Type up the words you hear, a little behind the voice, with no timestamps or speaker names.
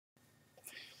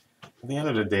At the end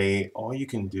of the day, all you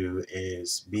can do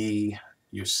is be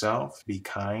yourself, be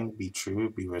kind, be true,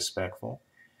 be respectful.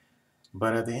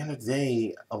 But at the end of the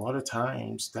day, a lot of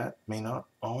times that may not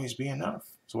always be enough.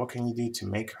 So what can you do to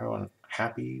make her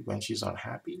unhappy when she's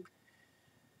unhappy?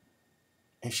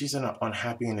 If she's an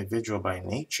unhappy individual by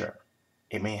nature,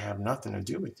 it may have nothing to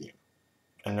do with you.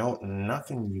 And no,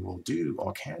 nothing you will do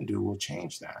or can do will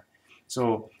change that.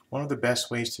 So one of the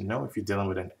best ways to know if you're dealing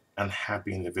with an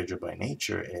unhappy individual by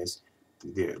nature is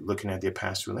they're looking at their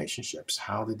past relationships.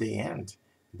 How did they end?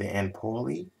 Did they end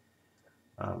poorly?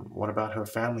 What about her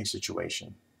family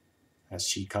situation? Has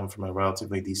she come from a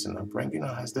relatively decent upbringing,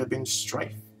 or has there been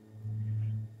strife?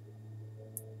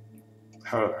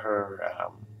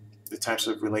 The types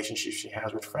of relationships she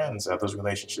has with friends, are those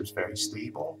relationships very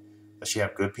stable? Does she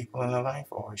have good people in her life,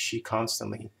 or is she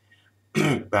constantly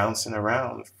bouncing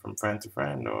around from friend to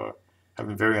friend, or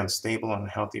having very unstable,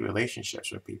 unhealthy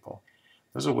relationships with people?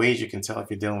 Those are ways you can tell if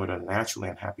you're dealing with a naturally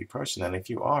unhappy person. And if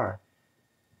you are,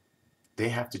 they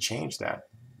have to change that.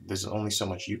 There's only so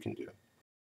much you can do.